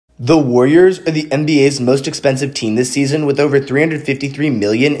The Warriors are the NBA's most expensive team this season with over $353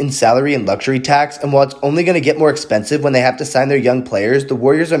 million in salary and luxury tax, and while it's only going to get more expensive when they have to sign their young players, the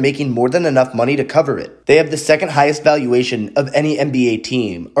Warriors are making more than enough money to cover it. They have the second highest valuation of any NBA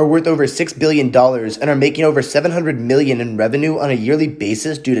team, are worth over $6 billion, and are making over $700 million in revenue on a yearly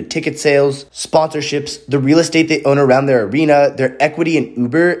basis due to ticket sales, sponsorships, the real estate they own around their arena, their equity in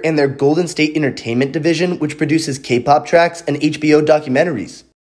Uber, and their Golden State Entertainment division, which produces K-pop tracks and HBO documentaries.